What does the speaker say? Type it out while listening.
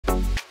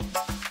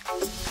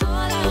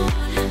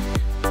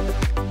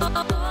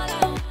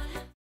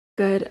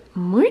Good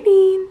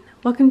morning.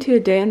 Welcome to a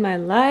day in my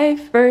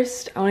life.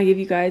 First, I want to give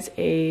you guys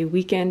a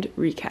weekend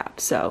recap.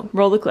 So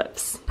roll the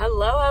clips.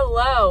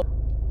 Hello.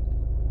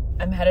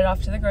 I'm headed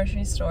off to the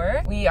grocery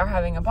store. We are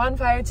having a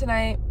bonfire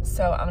tonight,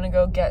 so I'm gonna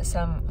go get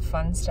some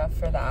fun stuff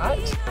for that.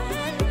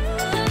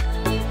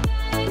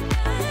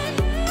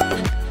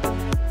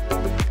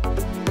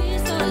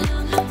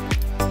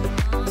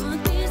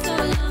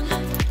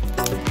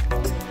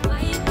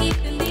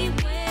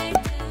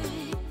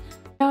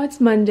 Now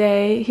it's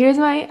Monday. Here's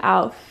my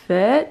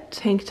outfit.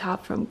 Tank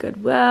top from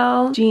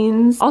Goodwill,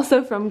 jeans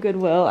also from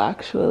Goodwill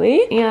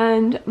actually,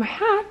 and my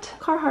hat,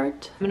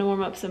 Carhartt. I'm gonna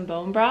warm up some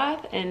bone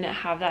broth and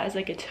have that as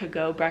like a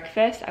to-go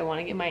breakfast. I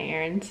wanna get my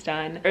errands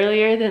done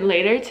earlier than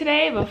later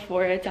today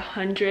before it's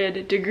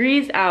 100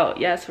 degrees out.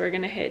 Yes, we're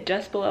gonna hit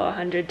just below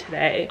 100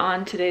 today.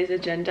 On today's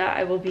agenda,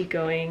 I will be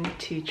going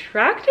to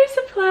Tractor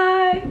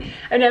Supply.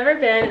 I've never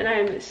been and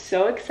I'm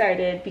so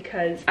excited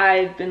because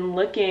I've been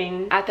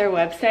looking at their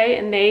website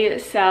and they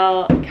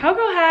sell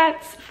cowgirl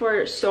hats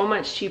for so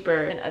much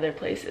cheaper than other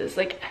places,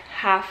 like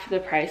half the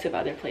price of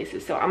other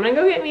places. So I'm gonna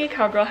go get me a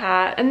cowgirl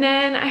hat and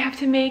then I have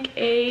to make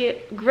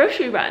a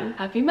grocery run.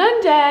 Happy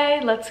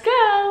Monday, let's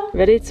go.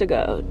 Ready to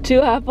go.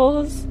 2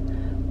 apples,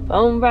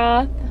 bone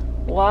broth,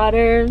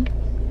 water,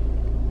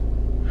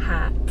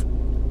 hat.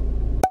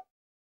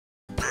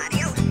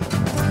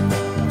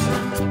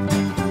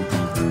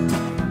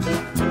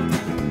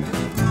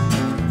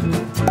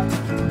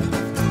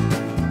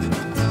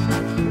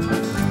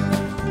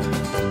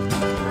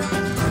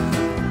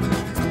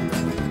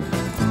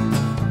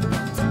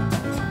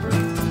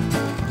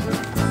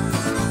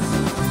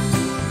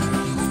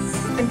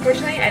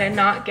 Unfortunately, I did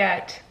not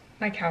get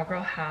my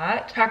cowgirl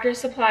hat. Tractor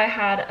Supply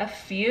had a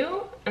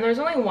few, and there's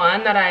only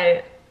one that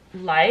I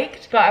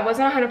liked, but I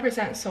wasn't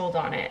 100% sold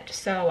on it.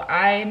 So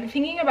I'm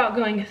thinking about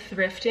going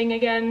thrifting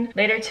again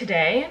later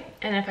today,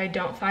 and if I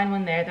don't find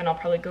one there, then I'll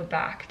probably go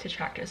back to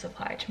Tractor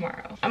Supply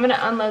tomorrow. I'm gonna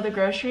unload the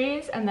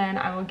groceries, and then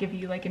I will give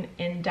you like an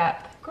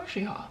in-depth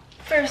grocery haul.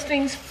 First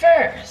things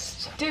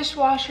first,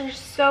 dishwasher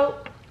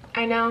soap.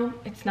 I know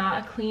it's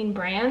not a clean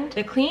brand.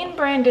 The clean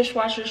brand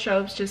dishwasher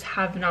soaps just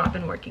have not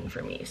been working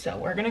for me. So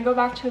we're gonna go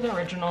back to the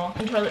original.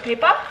 And toilet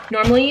paper.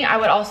 Normally I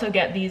would also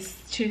get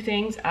these 2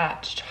 things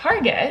at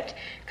Target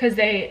because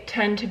they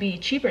tend to be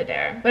cheaper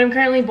there. But I'm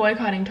currently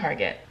boycotting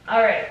Target.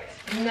 All right,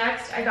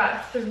 next I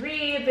got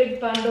 3 big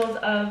bundles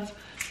of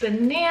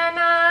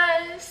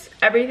bananas.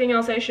 Everything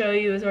else I show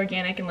you is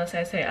organic unless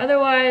I say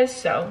otherwise.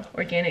 So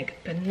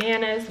organic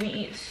bananas. We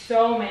eat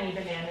so many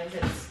bananas.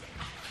 It's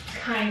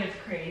kind of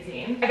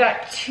crazy. I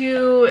got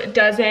 2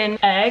 dozen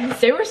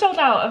eggs. They were sold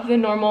out of the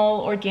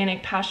normal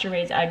organic pasture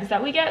raised eggs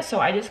that we get, so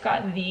I just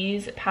got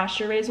these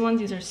pasture raised ones.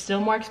 These are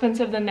still more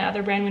expensive than the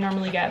other brand we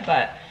normally get,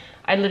 but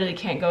I literally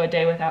can't go a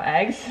day without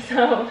eggs.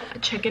 So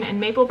chicken and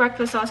maple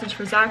breakfast sausage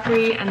for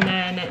Zachary, and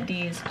then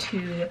these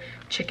 2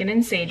 chicken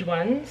and sage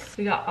ones.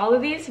 We got all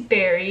of these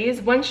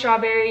berries, 1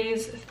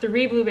 strawberries,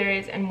 3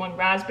 blueberries, and 1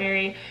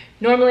 raspberry.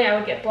 Normally I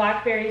would get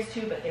blackberries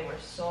too, but they were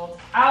sold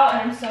out,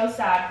 and I'm so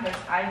sad because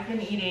I've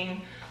been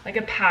eating like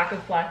a pack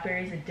of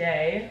blackberries a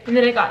day. And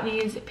then I got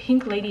these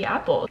pink lady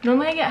apples.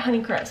 Normally I get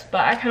Honeycrisp,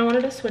 but I kind of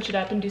wanted to switch it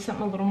up and do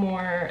something a little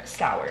more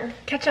sour.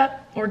 Ketchup,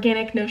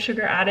 organic, no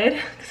sugar added,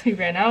 because we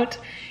ran out.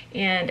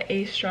 And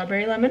a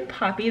strawberry lemon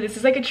poppy. This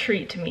is like a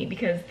treat to me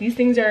because these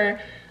things are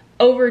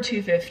over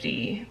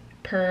 $2.50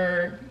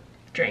 per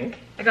drink.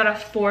 I got a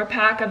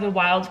 4-pack of the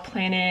Wild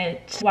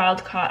Planet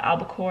wild caught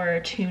albacore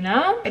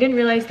tuna. I didn't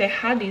realize they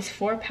had these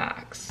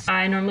 4-packs.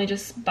 I normally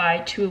just buy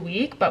 2 a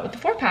week, but with the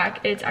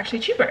 4-pack, it's actually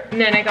cheaper. And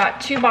then I got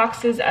 2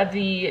 boxes of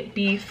the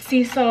beef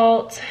sea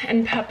salt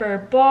and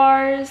pepper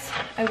bars.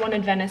 I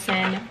wanted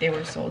venison. They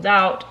were sold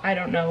out. I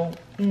don't know.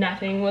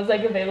 Nothing was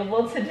like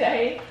available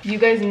today. You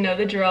guys know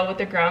the drill with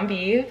the ground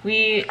beef.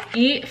 We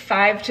eat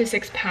 5 to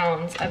 6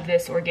 pounds of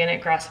this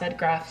organic grass-fed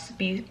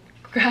beef.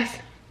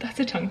 That's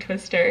a tongue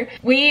twister.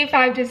 We eat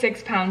 5 to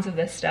 6 pounds of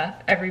this stuff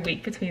every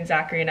week between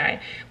Zachary and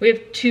I. We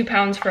have 2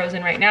 pounds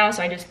frozen right now,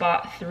 so I just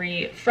bought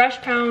 3 fresh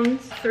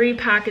pounds. 3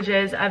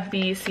 packages of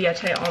the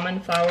Siete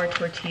almond flour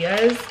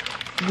tortillas.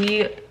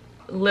 We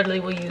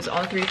literally will use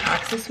all 3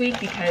 packs this week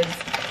because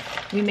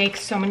we make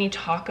so many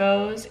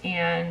tacos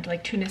and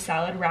like tuna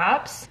salad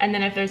wraps. And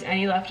then if there's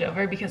any left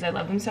over, because I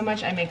love them so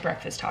much, I make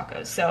breakfast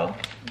tacos. So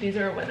these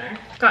are a winner.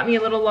 Got me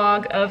a little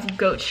log of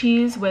goat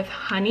cheese with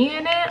honey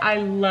in it. I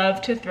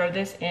love to throw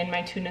this in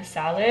my tuna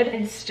salad.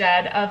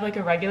 Instead of like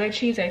a regular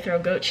cheese, I throw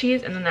goat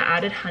cheese, and then the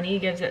added honey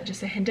gives it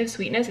just a hint of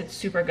sweetness. It's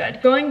super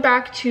good. Going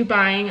back to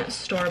buying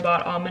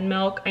store-bought almond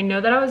milk, I know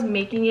that I was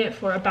making it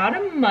for about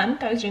a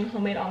month. I was doing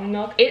homemade almond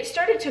milk. It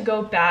started to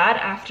go bad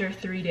after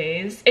 3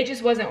 days. It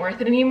just wasn't worth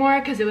it anymore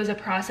because it was a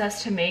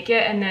process to make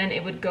it, and then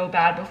it would go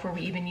bad before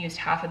we even used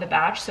half of the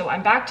batch. So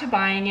I'm back to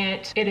buying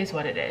it. It is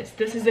what it is.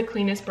 This is the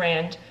cleanest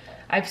brand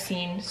I've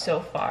seen so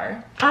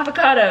far.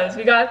 Avocados,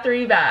 we got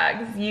 3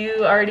 bags.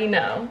 You already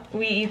know.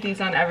 We eat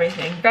these on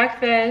everything.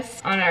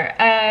 Breakfast, on our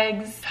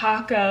eggs,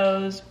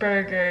 tacos,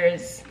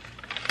 burgers,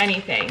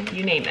 anything,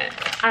 you name it.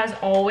 As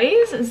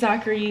always,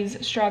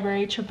 Zachary's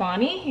strawberry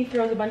chobani. He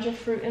throws a bunch of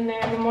fruit in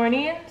there in the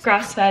morning.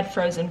 Grass-fed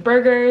frozen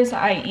burgers.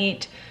 I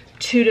eat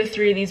 2 to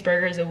 3 of these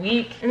burgers a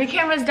week. And the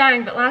camera's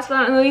dying, but last but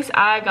not least,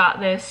 I got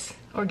this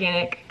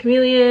organic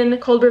chameleon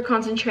cold brew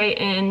concentrate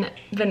in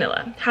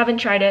vanilla. Haven't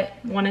tried it,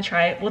 want to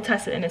try it. We'll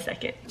test it in a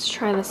second. Let's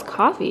try this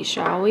coffee,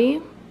 shall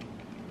we?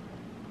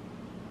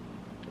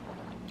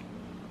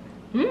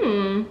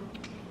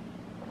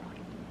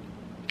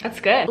 That's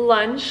good.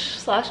 Lunch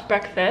slash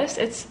breakfast.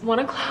 It's 1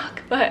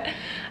 o'clock, but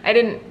I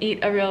didn't eat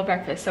a real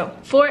breakfast. So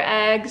 4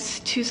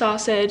 eggs, 2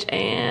 sausage,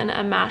 and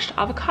a mashed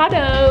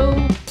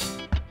avocado.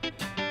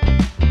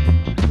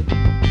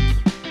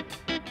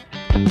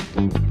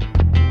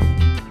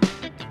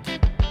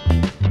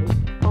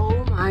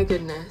 Oh my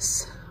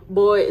goodness.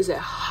 Boy, is it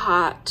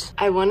hot.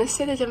 I want to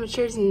say the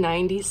temperature is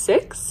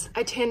 96.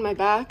 I tanned my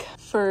back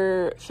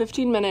for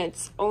 15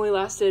 minutes. Only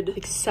lasted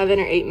like 7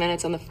 or 8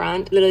 minutes on the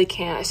front. Literally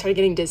can't. I started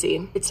getting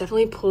dizzy. It's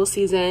definitely pool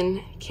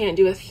season. Can't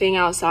do a thing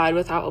outside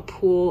without a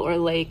pool or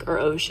lake or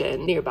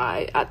ocean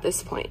nearby at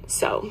this point.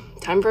 So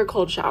time for a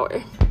cold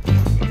shower.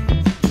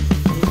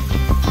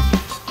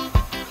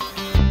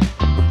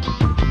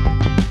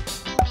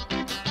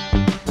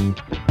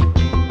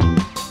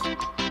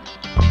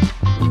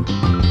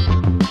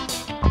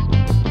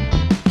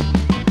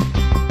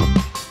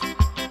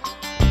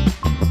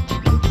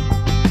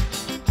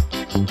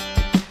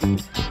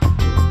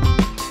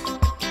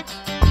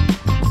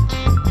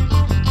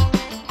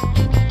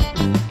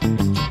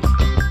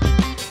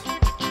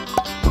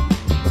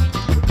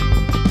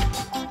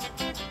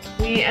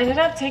 We ended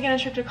up taking a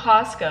trip to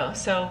Costco,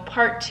 so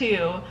part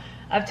 2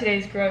 of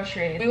today's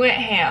groceries. We went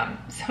ham,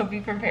 so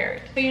be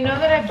prepared. So you know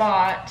that I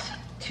bought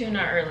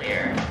tuna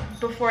earlier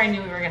before I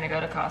knew we were gonna go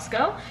to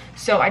Costco.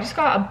 So I just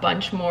got a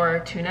bunch more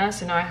tuna,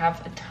 so now I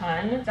have a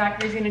ton.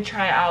 Zachary's gonna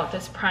try out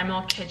this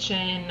Primal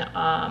Kitchen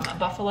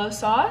buffalo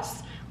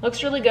sauce.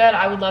 Looks really good.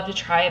 I would love to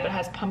try it, but it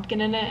has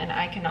pumpkin in it and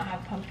I cannot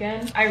have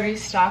pumpkin. I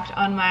restocked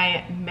on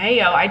my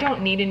mayo. I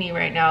don't need any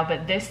right now,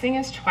 but this thing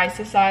is twice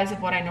the size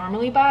of what I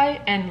normally buy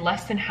and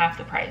less than half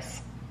the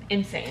price.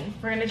 Insane.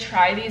 We're gonna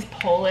try these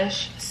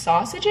Polish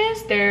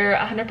sausages. They're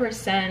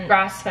 100%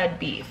 grass-fed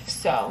beef,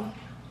 so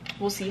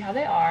we'll see how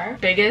they are.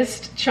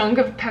 Biggest chunk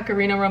of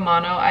pecorino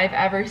romano I've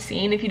ever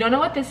seen. If you don't know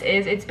what this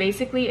is, it's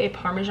basically a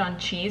Parmesan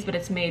cheese, but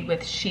it's made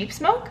with sheep's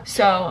milk.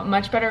 So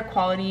much better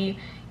quality,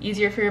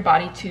 easier for your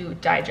body to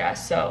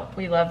digest. So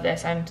we love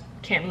this. I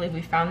can't believe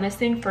we found this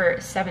thing for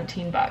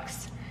 17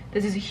 bucks.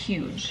 This is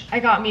huge. I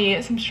got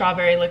me some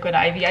strawberry liquid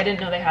ivy. I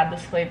didn't know they had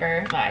this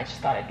flavor. I just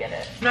thought I'd get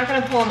it. I'm not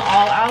gonna pull them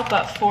all out,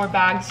 but 4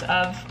 bags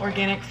of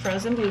organic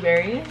frozen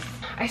blueberries.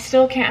 I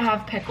still can't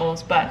have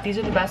pickles, but these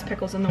are the best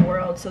pickles in the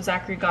world. So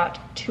Zachary got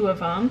 2 of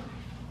them.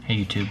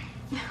 Hey, YouTube.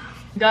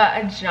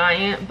 Got a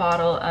giant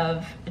bottle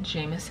of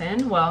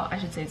Jameson. Well, I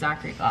should say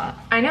Zachary got.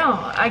 I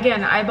know,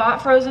 again, I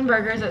bought frozen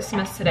burgers at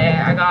Smith's today.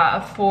 I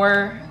got a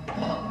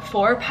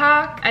 4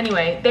 pack.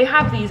 Anyway, they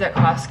have these at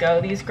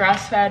Costco, these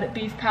grass-fed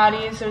beef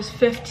patties. There's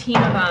 15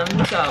 of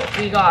them. So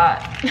we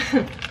got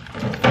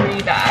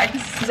 3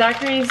 bags.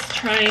 Zachary's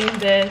trying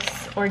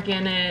this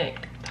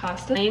organic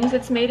pasta. Claims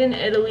it's made in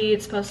Italy.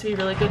 It's supposed to be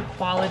really good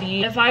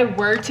quality. If I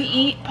were to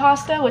eat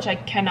pasta, which I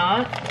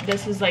cannot,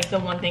 this is like the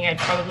one thing I'd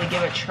probably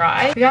give a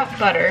try. We got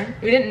butter.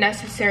 We didn't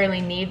necessarily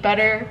need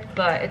butter,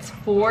 but it's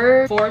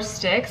 4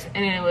 sticks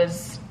and it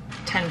was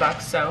 10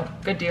 bucks, so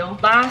good deal.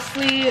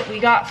 Lastly,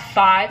 we got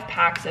 5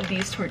 packs of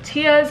these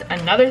tortillas.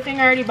 Another thing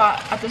I already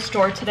bought at the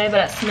store today, but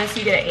at Smith's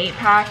you get an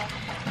 8-pack.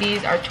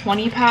 These are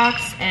 20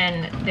 packs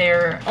and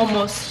they're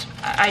almost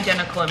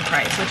identical in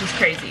price, which is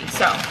crazy.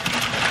 So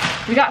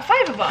we got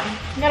 5 of them.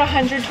 We got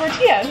 100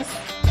 tortillas.